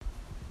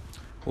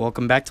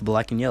Welcome back to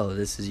Black and Yellow.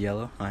 This is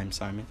Yellow. I'm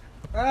Simon.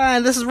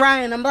 This is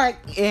Ryan. I'm black,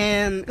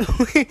 and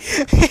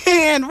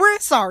and we're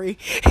sorry.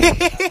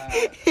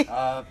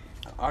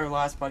 Our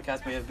last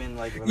podcast may have been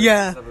like religious,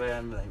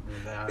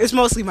 Yeah. It's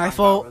mostly my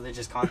fault.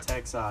 Religious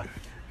context.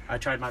 I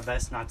tried my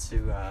best not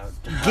to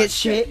Get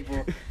shit.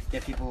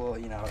 Get people,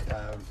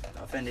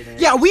 offended. In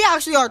it. Yeah, we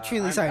actually are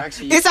truly sorry.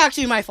 actually- It's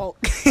actually my fault.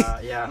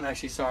 Yeah, I'm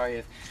actually sorry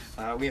if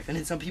we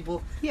offended some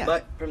people. Yeah.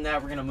 But from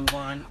that, we're gonna move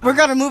on. We're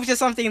gonna move to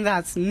something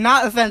that's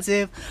not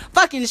offensive.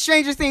 Fucking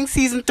Stranger Things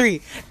season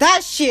 3.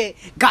 That shit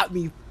got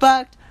me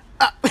fucked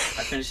up. I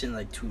finished in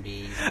like 2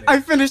 days. I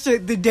finished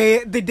it the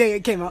day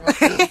it came out.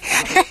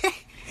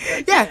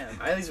 Like, Yeah.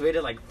 damn, I at least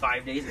waited like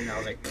 5 days, and I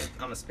was like,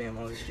 I'm gonna spam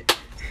all this shit.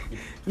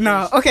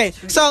 No, okay.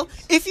 So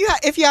if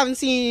you haven't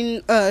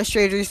seen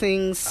Stranger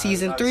Things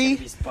season there's 3, gonna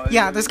be spoilers.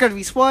 yeah, there's gonna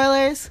be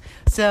spoilers.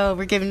 So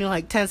we're giving you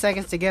like 10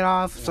 seconds to get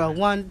off. So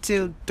 1,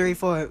 2, 3,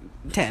 4,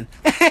 10.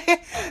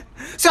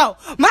 So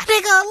my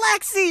nigga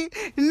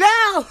Alexi,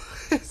 now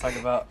Let's talk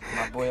about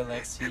my boy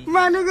Alexi.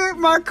 my nigga,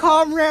 my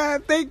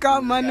comrade. They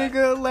got my Yeah.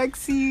 nigga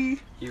Alexi.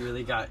 He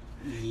really got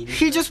yeeted.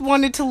 He just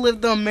wanted to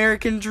live the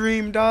American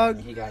dream,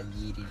 dog. He got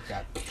yeeted.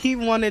 He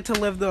wanted to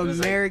live the It was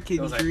like- American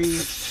it was like, dream.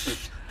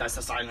 That's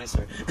the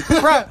silencer.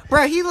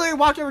 Bruh, he literally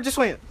walked over and just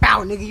went, bow,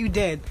 nigga, you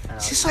dead. And I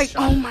It's was just just like,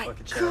 shot oh in the my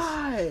fucking chest.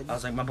 god. I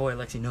was like, my boy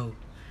Alexi, no.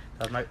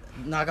 That was my.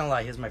 Not gonna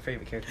lie, he was my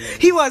favorite character.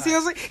 He was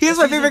my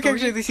Season favorite 3?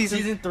 character this season.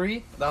 Season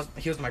 3,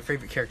 he was my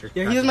favorite character.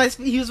 Yeah,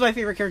 he was my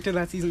favorite character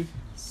that season.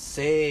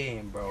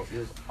 Same, bro. He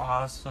was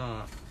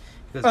awesome.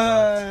 He was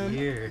Um,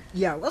 here.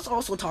 Yeah, let's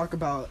also talk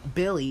about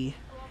Billy.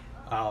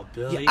 Oh,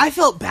 Billy. Yeah, I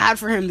felt bad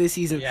for him this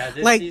season. Yeah,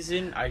 this like,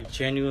 season, I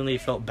genuinely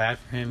felt bad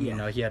for him.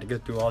 Yeah. He had to go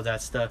through all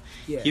that stuff.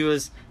 Yeah. He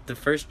was the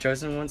first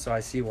chosen one, so I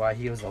see why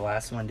he was the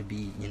last one to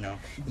be,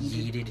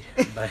 yeeted.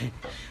 But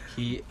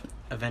he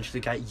eventually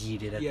got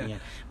yeeted at Yeah. the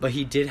end. But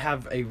he did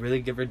have a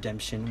really good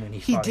redemption when he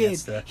he fought did.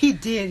 against the... He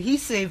did. He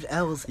saved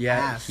Elle's Yeah,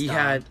 ass. he dog.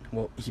 had...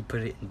 Well, he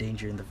put it in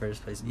danger in the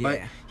first place. But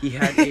Yeah. he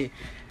had a...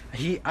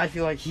 I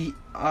feel like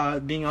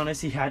being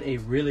honest, he had a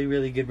really,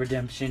 really good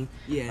redemption.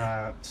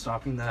 Yeah.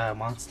 Stopping the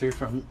monster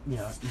from,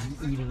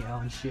 eating Elle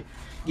and shit.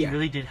 He Yeah.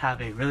 really did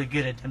have a really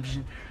good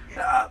redemption.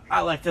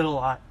 I liked it a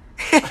lot.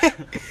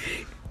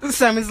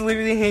 Simon's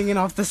literally hanging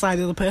off the side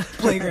of the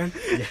playground.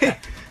 Yeah.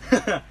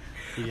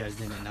 You guys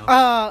didn't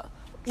know.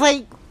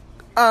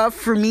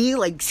 For me,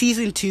 like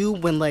season 2,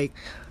 when like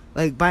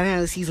by the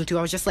end of season 2,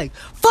 I was just like,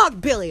 "Fuck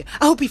Billy!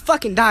 I hope he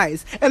fucking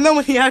dies." And then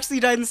when he actually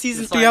died in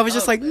season It's 3, I was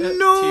just like,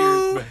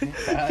 "No!" Tears,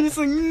 He's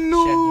like, Shed one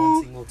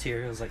 "No." single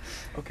tear. I was like,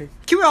 okay.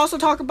 Can we also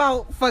talk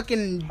about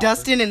fucking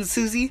Dustin and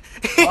Susie?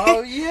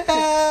 Oh,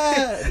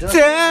 yeah!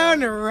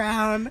 Turn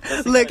around,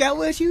 look at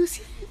what you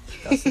see.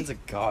 Dustin's a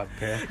god,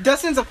 bro.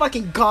 Dustin's a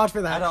fucking god for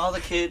Out that. of all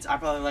the kids, I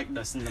probably like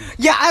Dustin the most.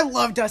 Yeah, I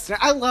love Dustin.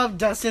 I love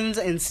Dustin's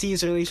and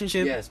Steve's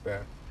relationship. Yes, bro.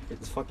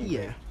 It's fucking Yeah.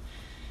 great.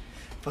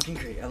 Fucking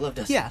great. I love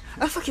Dustin. Yeah,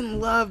 I fucking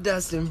love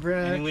Dustin, And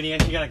bro. then when he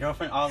actually got a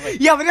girlfriend, I was like,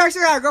 Yeah, but he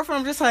actually got a girlfriend.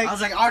 I'm just like,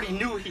 I already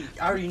knew.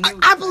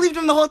 I believed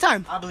him the whole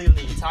time. I believed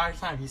him the entire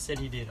time he said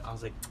he did. I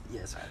was like,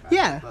 yes,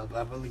 Yeah.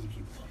 I believe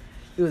you.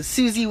 It was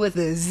Susie with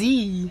a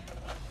Z.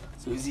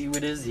 Susie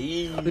with a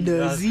Z. With a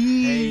That's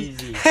Z.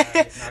 crazy.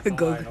 Not gonna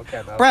Go- lie, no cap,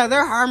 that was Bro, their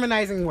crazy.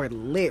 harmonizing were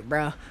lit,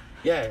 bro.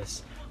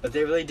 Yes, but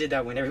they really did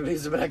that when everybody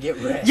was about to get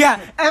wrecked.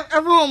 Yeah,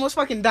 everyone almost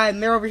fucking died,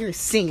 and they're over here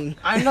singing.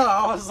 I know.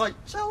 I was like,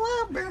 chill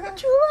out, bro.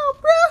 Chill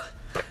out,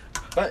 bro.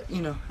 But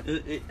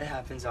it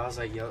happens. I was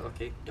like, yo,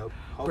 okay, dope.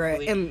 Bro,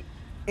 Hopefully,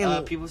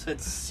 and people said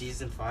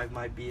season 5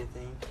 might be a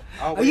thing.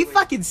 Oh, are you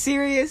fucking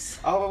serious?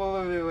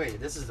 Oh, wait.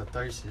 This is the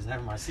third season.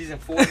 Never mind. Season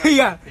 4. might be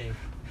Yeah. a thing.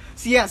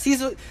 So yeah,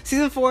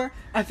 season 4.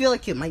 I feel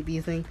like it might be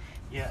a thing.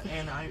 Yeah,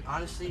 and I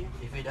honestly,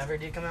 if it ever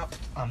did come out,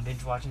 I'm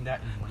binge watching that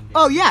in one day.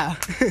 Oh yeah,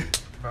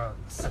 Bro,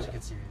 it's such a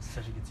good series.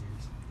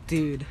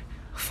 dude,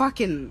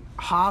 fucking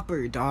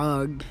Hopper,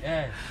 dog.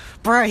 Yeah.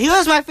 Bro, he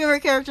was my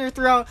favorite character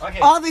throughout Okay.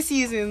 all the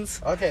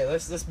seasons. Okay,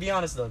 let's be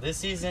honest though. This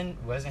season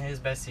wasn't his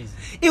best season.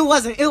 It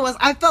wasn't. It was.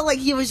 I felt like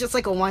he was just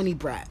like a whiny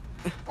brat.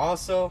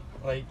 Also,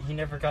 like he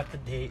never got the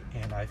date,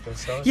 and I feel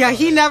so. Yeah, sorry.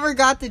 he never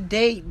got the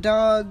date,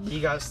 dog.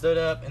 He got stood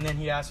up, and then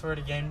he asked for it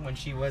again when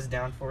she was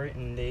down for it,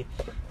 and they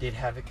did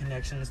have a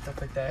connection and stuff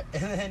like that.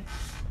 And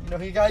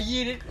then, he got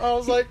yeeted. I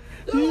was like,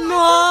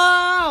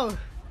 No.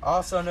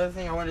 Also, another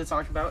thing I wanted to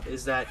talk about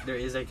is that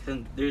there's a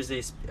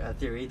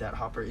theory that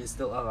Hopper is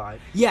still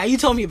alive. Yeah, you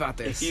told me about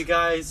this. If you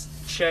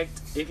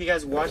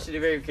guys watched it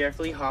very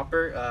carefully,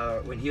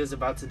 Hopper, when he was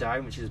about to die,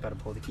 when she was about to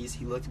pull the keys,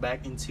 he looked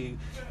back into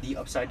the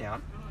Upside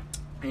Down.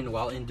 And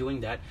while in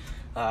doing that,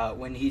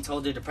 when he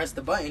told her to press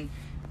the button,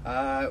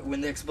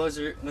 when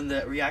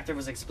the reactor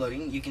was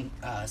exploding, you can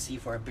see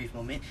for a brief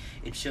moment,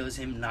 it shows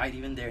him not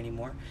even there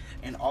anymore.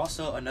 And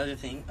also another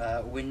thing,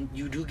 when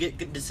you do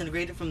get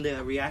disintegrated from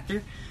the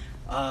reactor,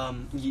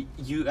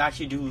 you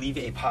actually do leave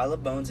a pile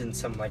of bones and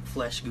some like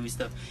flesh gooey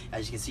stuff,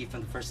 as you can see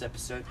from the first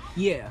episode.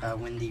 Yeah.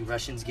 When the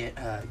Russians get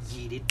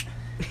yeeted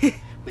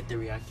with the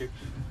reactor.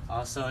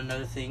 Also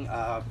another thing,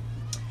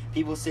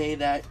 people say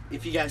that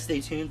if you guys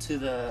stay tuned to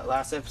the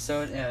last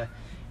episode,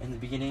 in the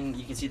beginning,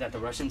 you can see that the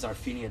Russians are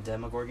feeding a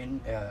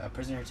Demogorgon, a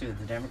prisoner to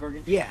the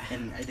Demogorgon. Yeah.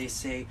 And they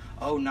say,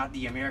 "Oh, not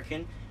the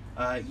American."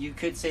 You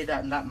could say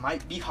that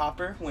might be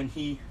Hopper when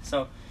he.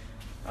 So,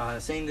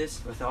 saying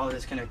this with all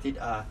this connected,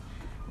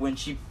 when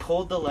she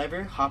pulled the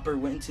lever, Hopper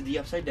went into the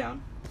Upside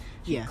Down.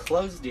 She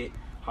closed it.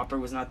 Hopper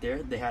was not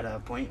there. They had a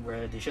point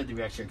where they showed the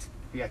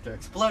reactor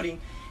exploding,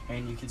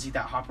 and you can see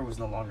that Hopper was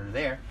no longer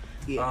there.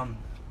 Yeah.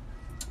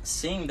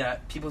 Seeing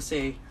that, people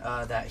say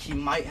that he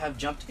might have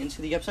jumped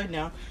into the Upside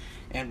Down,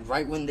 and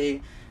right when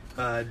they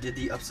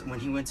when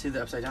he went to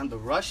the Upside Down, the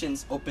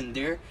Russians opened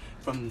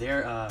from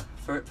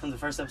the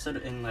first episode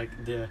in like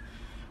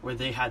where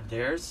they had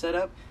theirs set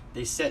up.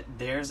 They set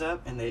theirs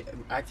up and they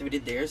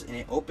activated theirs, and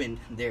it opened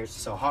theirs.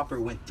 So Hopper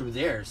went through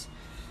theirs,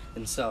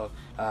 and so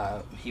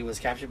he was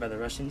captured by the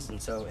Russians. And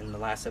so in the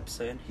last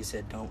episode, he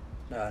said, "Don't."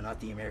 Not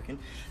the American.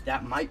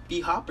 That might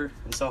be Hopper,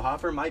 and so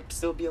Hopper might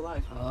still be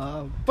alive.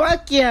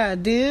 Fuck yeah,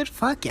 dude.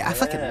 Fuck yeah. I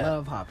fucking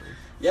love Hopper.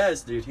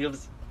 Yes, dude. He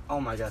was. Oh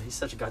my god, he's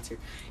such a god tier.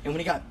 And when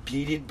he got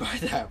beaten by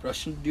that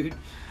Russian dude,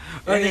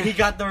 and then he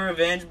got the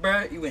revenge,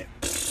 bro. He went.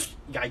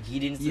 Got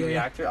yeeted into the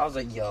reactor. I was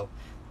like, yo,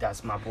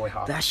 that's my boy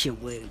Hopper. That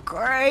shit went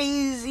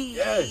crazy.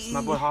 Yes, my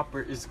boy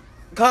Hopper is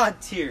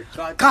god tier.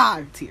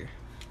 God tier.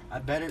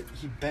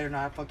 He better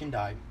not fucking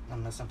die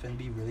unless I'm finna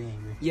be really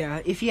angry.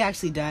 Yeah, if he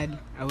actually died,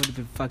 I would have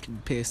been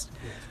fucking pissed.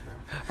 Yes,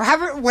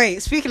 bro.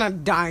 Wait, speaking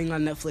of dying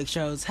on Netflix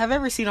shows, have you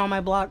ever seen On My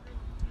Block?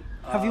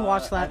 Have you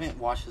watched that? I haven't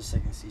watched the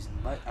second season,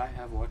 but I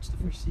have watched the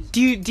first season.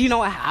 Do you know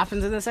what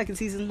happens in the second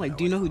season? Like,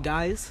 do you know who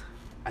dies?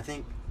 I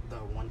think the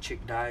one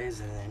chick dies,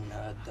 and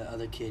then the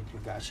other kid who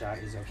got shot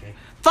is okay.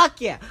 Fuck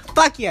yeah.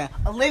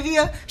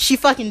 Olivia, she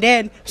fucking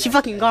dead. She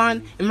fucking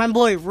gone. And my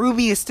boy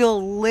Ruby is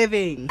still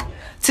living.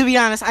 To be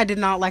honest, I did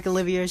not like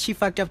Olivia. She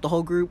fucked up the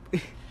whole group.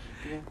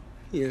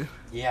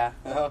 Yeah.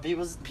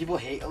 People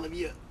hate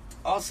Olivia.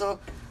 Also,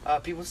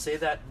 people say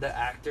that the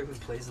actor who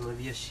plays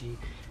Olivia, she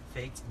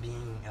faked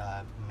being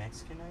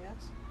Mexican, I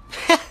guess.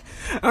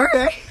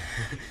 Okay.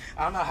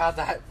 I don't know how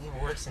that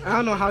works. I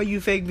don't know how you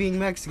fake being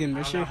Mexican,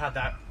 but sure.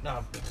 I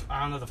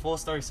don't know the full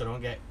story, so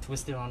don't get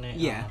twisted on it.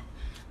 Yeah.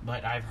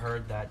 But I've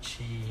heard that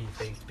she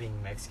faked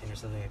being Mexican or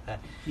something like that.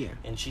 Yeah.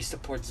 And she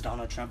supports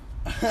Donald Trump.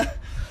 I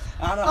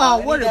don't know.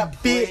 Oh, what a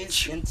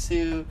bitch!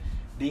 Into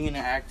being an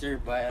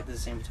actor, but at the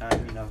same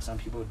time, some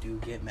people do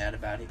get mad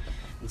about it,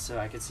 and so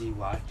I could see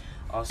why.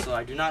 Also,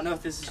 I do not know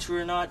if this is true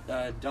or not.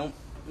 Don't.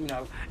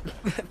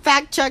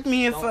 Fact check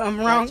me if I'm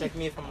wrong. Fact check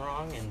me if I'm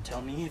wrong, and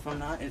tell me if I'm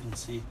not, and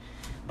see.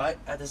 But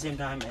at the same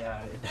time,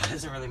 it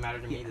doesn't really matter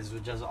to me. This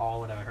was just all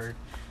what I heard.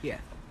 Yeah.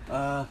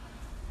 I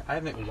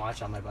haven't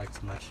watched On My Bike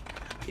too much.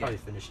 I'll probably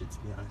finish it, to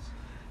be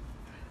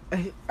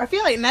honest. I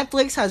feel like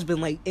Netflix has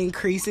been like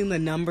increasing the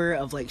number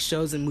of like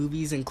shows and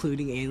movies,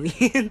 including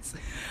Aliens.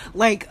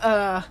 Like,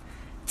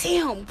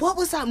 damn, what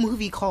was that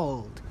movie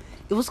called?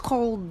 It was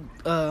called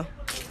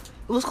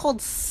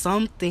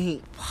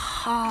something.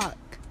 Fuck.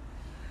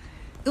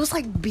 It was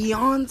like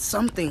Beyond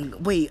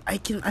something. Wait, I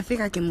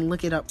think I can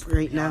look it up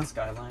right now.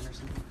 Skyline or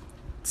something?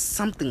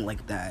 Something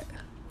like that.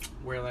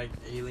 Where like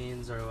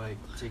aliens are like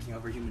taking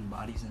over human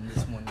bodies, and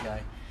this one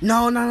guy.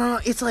 No.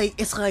 It's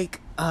like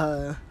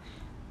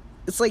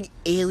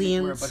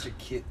aliens. We're a bunch of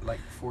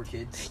 4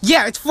 kids.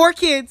 Yeah, it's 4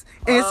 kids,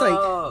 and it's like.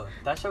 Oh,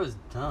 that show was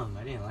dumb.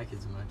 I didn't like it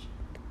as much.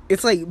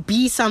 It's like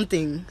Be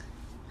Something.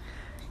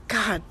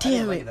 God damn I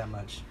didn't like it! it that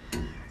much.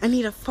 I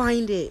need to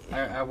find it.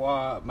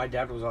 My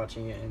dad was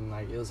watching it, and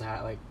like it was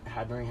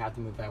during half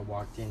the movie I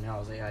walked in, and I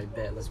was like, I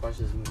bet let's watch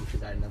this movie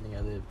because I had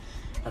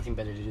nothing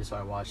better to do, so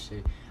I watched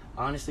it.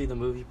 Honestly, the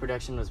movie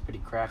production was pretty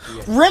crappy.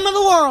 Rim of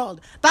the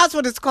World. That's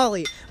what it's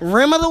called.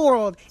 Rim of the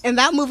World. And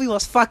that movie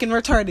was fucking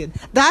retarded.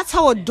 That's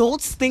how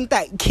adults think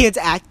that kids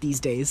act these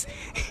days.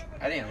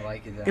 I didn't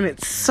like it that and much.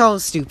 It's so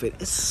stupid.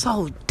 It's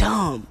so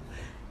dumb.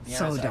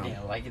 So dumb. I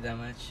didn't like it that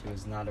much. It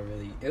was not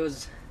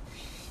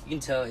you can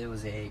tell it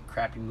was a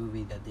crappy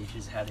movie that they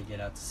just had to get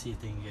out to see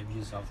if they can get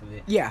views off of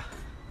it. Yeah.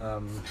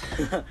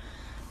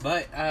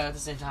 But at the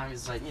same time,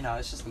 it's like,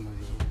 it's just a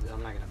movie.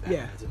 I'm not going to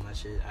back too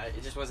much.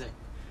 It just wasn't,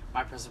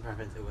 my personal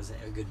preference, it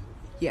wasn't a good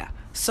movie. Yeah.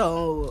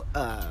 So,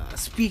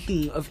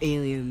 speaking of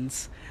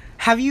aliens,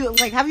 have you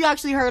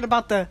actually heard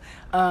about the,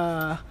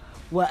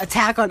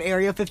 attack on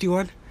Area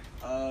 51?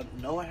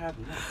 No, I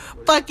haven't.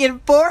 Fucking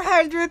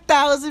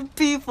 400,000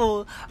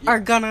 people are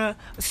gonna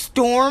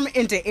storm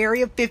into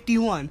Area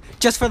 51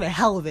 just for the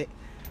hell of it.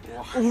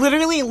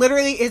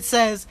 Literally, it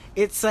says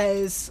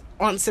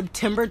on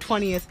September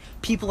 20th,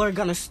 people are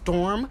gonna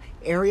storm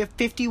Area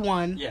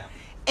 51. Yeah.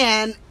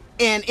 And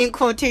in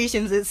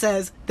quotations, it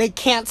says they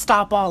can't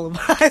stop all of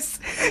us.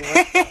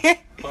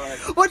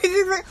 What do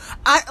you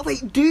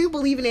think? Do you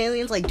believe in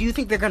aliens? Like, do you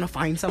think they're gonna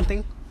find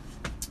something?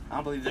 I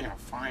don't believe they're gonna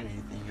find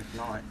anything if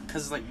not,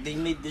 cause like they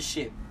made this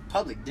shit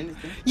public,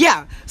 didn't they?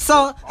 Yeah.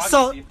 So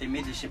if they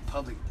made this shit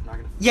public, they're not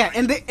gonna. Yeah,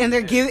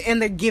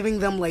 they're giving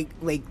them like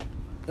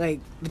the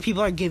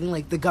people are giving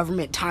like the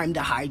government time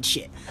to hide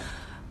shit.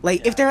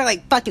 Like if they're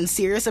like fucking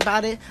serious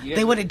about it,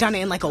 they would have done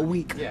it in like a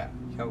week. Yeah,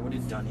 y'all would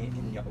have done it,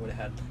 and y'all would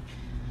have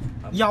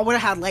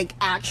had. Like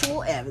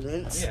actual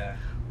evidence. Yeah.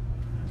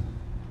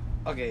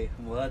 Okay,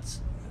 well that's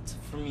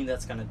for me.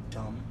 That's kind of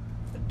dumb,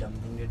 a dumb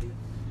thing to do.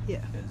 Yeah.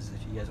 Because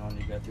if you guys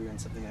wanted to go through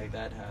and something like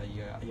that,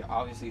 you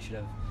obviously should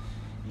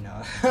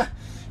have,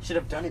 should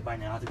have done it by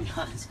now. To be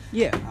honest.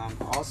 Yeah.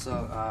 Also,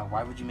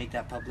 why would you make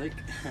that public?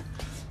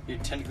 You're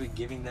technically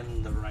giving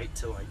them the right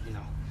to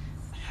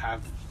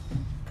have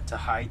to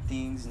hide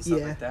things and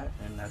stuff like that,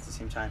 and at the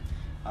same time,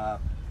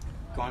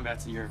 going back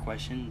to your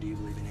question, do you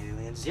believe in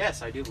aliens?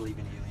 Yes, I do believe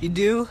in aliens. You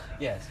do?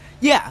 Yes.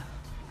 Yeah.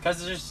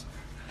 Because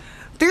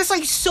There's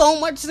like so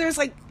much. There's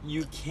like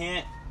you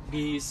can't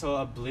be so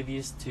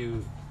oblivious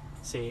to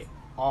say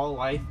all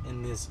life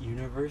in this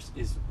universe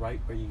is right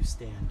where you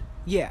stand.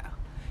 yeah.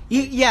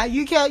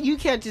 You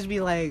can't just be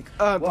like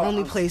the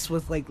only place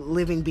with like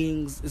living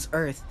beings is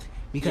Earth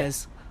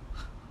because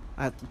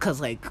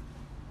like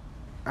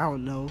I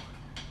don't know.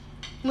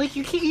 Like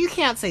you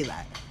can't say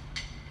that.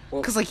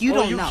 Because like you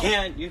don't know.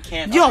 You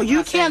can't. Yo,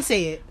 you can't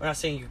say it. I'm not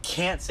saying you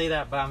can't say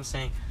that, but I'm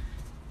saying,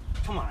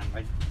 come on,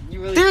 like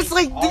you really There's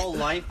think like all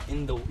life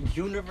in the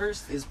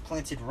universe is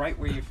planted right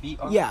where your feet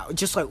are? Yeah,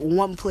 just like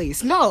one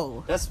place.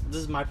 No. This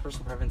is my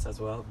personal preference as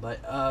well,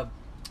 but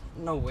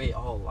no way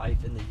all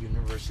life in the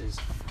universe is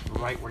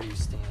right where you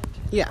stand.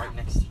 Yeah. Right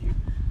next to you.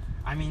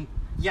 I mean,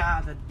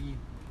 yeah, that'd be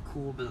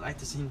cool, but at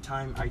the same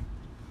time,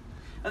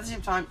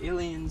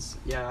 aliens,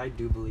 yeah, I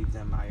do believe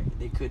them.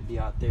 They could be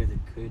out there,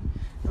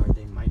 or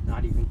they might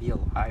not even be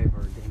alive,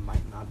 or they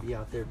might not be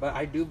out there. But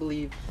I do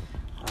believe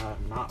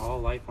not all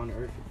life on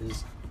Earth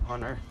is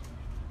on Earth.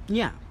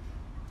 Yeah.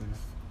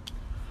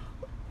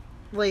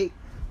 Like,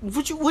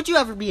 would you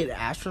ever be an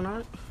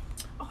astronaut?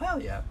 Oh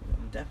hell yeah,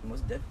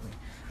 most definitely.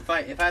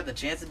 If I had the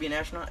chance to be an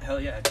astronaut, hell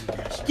yeah, I'd be an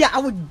astronaut. Yeah, I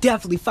would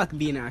definitely fucking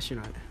be an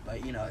astronaut.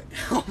 But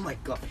oh my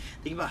god,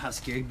 think about how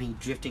scary being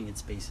drifting in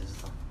space is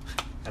though.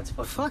 That's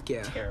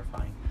fucking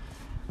terrifying.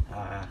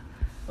 The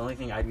only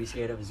thing I'd be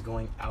scared of is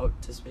going out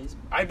to space.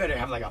 I better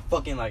have like a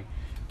fucking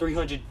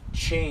 300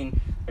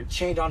 chained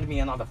onto me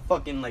and on the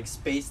fucking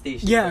space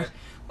station. Yeah.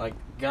 Where,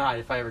 God,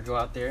 if I ever go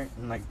out there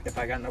and if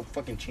I got no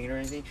fucking chain or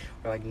anything,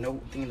 or no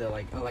thing to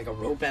like a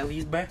rope at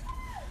least, bruh.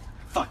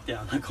 Fuck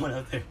yeah, I'm not going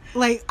out there.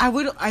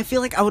 I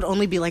feel like I would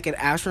only be like an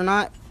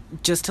astronaut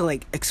just to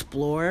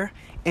explore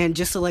and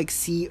just to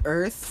see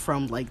Earth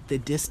from the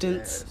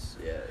distance.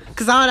 Yes.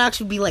 Cause I would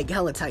actually be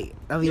hella tight.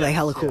 That'd be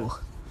hella cool.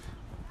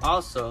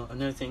 Also,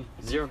 another thing,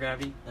 zero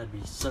gravity. That'd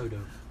be so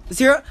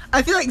dope.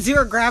 I feel like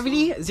zero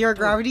gravity.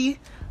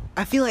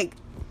 I feel like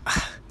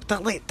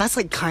that's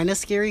kind of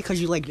scary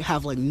because you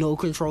have no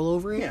control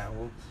over it. Yeah.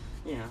 Well,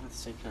 at the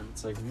same time,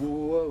 it's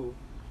whoa.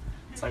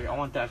 It's I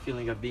want that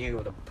feeling of being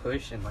able to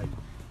push and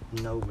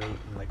no weight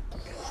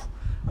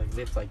and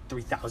lift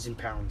 3,000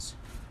 pounds.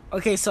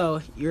 Okay,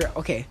 so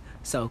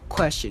So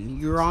question: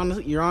 You're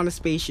on a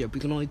spaceship. You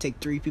can only take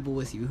 3 people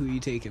with you. Who are you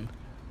taking?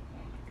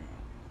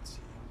 Let's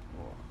see.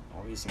 Well,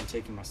 obviously I'm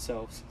taking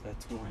myself. So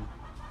that's 1.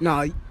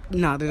 No,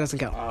 that doesn't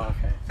count. Oh,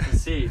 okay.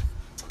 Let's see.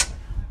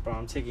 Bro,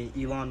 I'm taking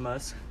Elon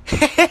Musk.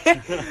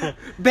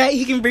 Bet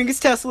he can bring his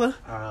Tesla.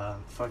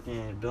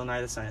 Fucking Bill Nye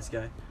the Science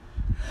Guy.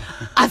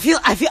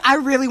 I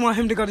really want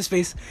him to go to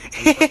space.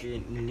 And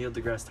fucking Neil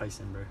deGrasse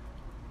Tyson, bro.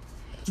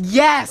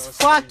 Yes,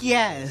 fuck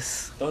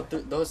yes.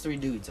 Those 3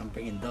 dudes. I'm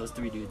bringing those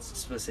 3 dudes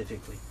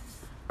specifically.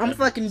 I'm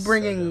fucking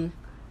bringing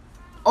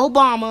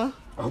Obama.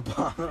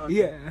 Obama. Okay.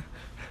 Yeah.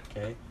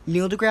 Okay.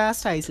 Neil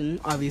deGrasse Tyson,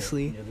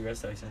 obviously. Okay. Neil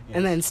deGrasse Tyson. Yes.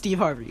 And then Steve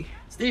Harvey.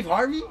 Steve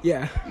Harvey?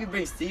 Yeah. You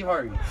bring Steve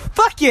Harvey.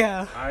 Fuck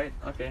yeah. Alright,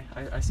 okay.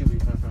 I see where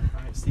you're coming from.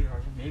 Alright, Steve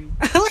Harvey, maybe.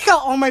 I like how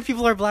all my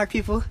people are black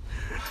people.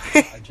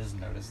 I just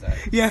noticed that.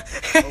 Yeah.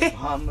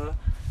 Obama,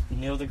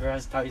 Neil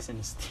deGrasse Tyson,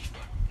 and Steve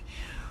Harvey.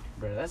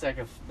 Bro, that's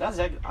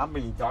I'm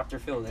bringing Dr.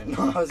 Phil in.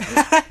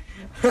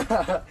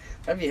 That'd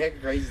be heck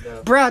crazy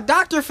though. Bro,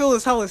 Dr. Phil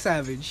is hella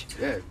savage.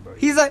 Yeah, bro.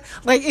 He's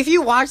if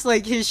you watch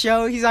his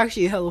show, he's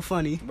actually hella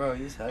funny. Bro,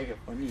 he's hella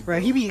funny. Bro,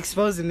 he be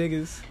exposing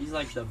niggas. He's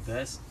the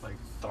best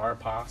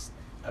therapist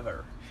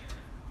ever.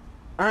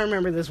 I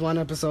remember this one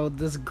episode.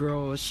 This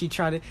girl, she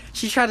tried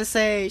to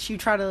say,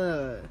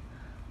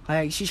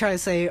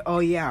 oh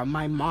yeah,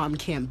 my mom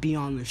can't be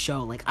on the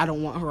show. I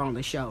don't want her on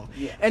the show.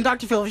 Yeah. And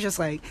Dr. Phil was just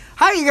like,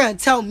 how are you gonna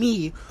tell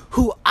me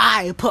who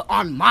I put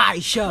on my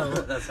show?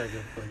 That's funny.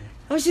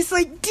 I was just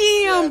like,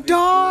 damn,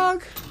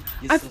 dog.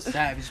 It's a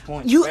savage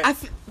point. I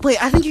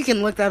think you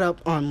can look that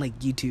up on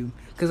YouTube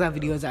because that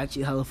video is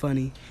actually hella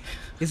funny.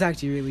 It's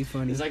actually really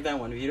funny. It's that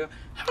one video.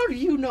 How do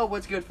you know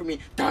what's good for me?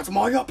 That's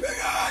my opinion.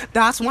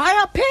 That's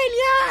my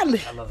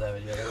opinion. I love that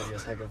video. That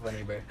video's hecka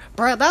funny, bro.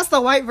 Bro, that's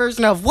the white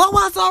version of what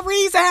was the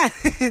reason?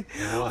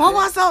 What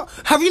was the?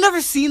 Have you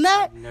never seen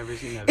that? I've never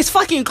seen that. It's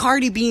fucking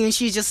Cardi B, and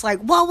she's just like,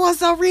 what was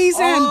the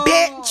reason,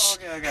 bitch?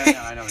 Okay.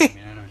 I know what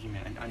you mean.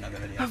 I know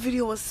that video. That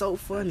video was so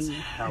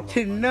funny.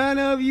 Funny. None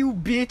of you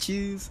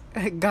bitches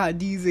got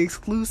these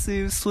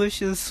exclusive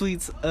Swisher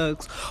Sweets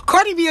Uggs.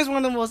 Cardi B is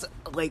one of the most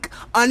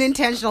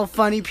unintentional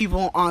funny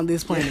people on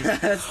this planet.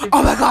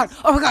 Oh my god!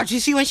 Did you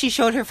see when she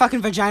showed her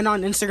fucking vagina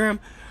on Instagram?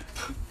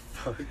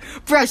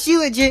 fuck? Bro, she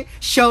legit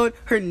showed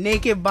her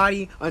naked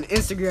body on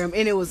Instagram,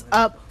 and it was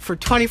up for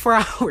 24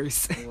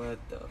 hours. What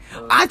the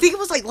fuck? I think it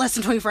was like less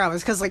than 24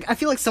 hours, because like I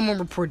feel like someone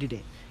reported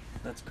it.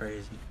 That's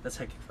crazy. That's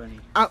heckin' funny.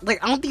 I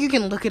don't think you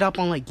can look it up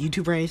on like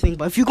YouTube or anything,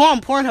 but if you go on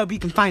Pornhub, you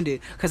can find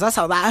it, because that's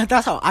how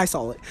I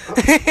saw it.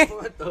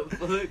 What the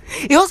fuck?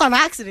 It was on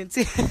accident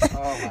too.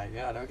 Oh my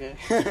god. Okay.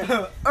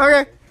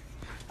 Okay.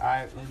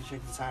 Alright, let me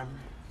check the timer.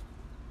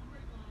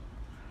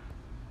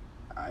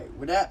 Alright,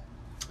 with that,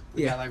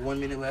 we got like 1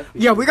 minute left.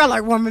 Yeah, we got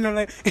like 1 minute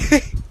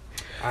left.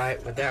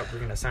 Alright, with that, we're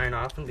gonna sign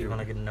off and leave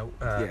on a good note.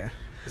 Yeah.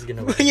 Let's get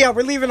a Yeah,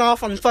 we're leaving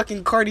off on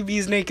fucking Cardi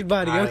B's naked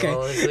body. Alright, Okay. well,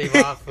 let's leave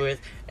off with,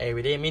 hey,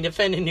 we didn't mean to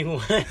offend anyone.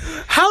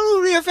 How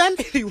would we offend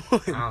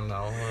anyone? I don't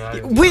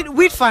know.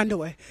 We'd find a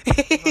way.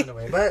 Find a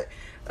way. But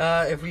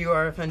if you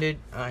are offended,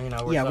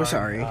 we're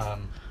sorry.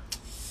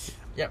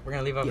 Yeah, we're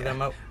gonna leave off with that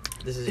note.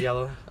 This is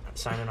Yellow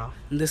signing off.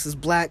 And this is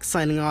Black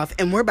signing off,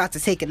 and we're about to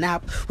take a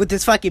nap with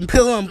this fucking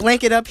pillow and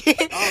blanket up here.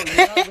 Oh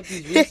yeah, with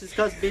these racist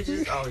cuss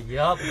bitches. Oh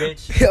yup,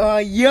 bitch.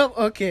 Yup.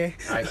 Okay.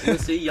 Alright, we'll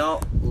see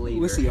y'all later.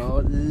 We'll see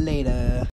y'all later.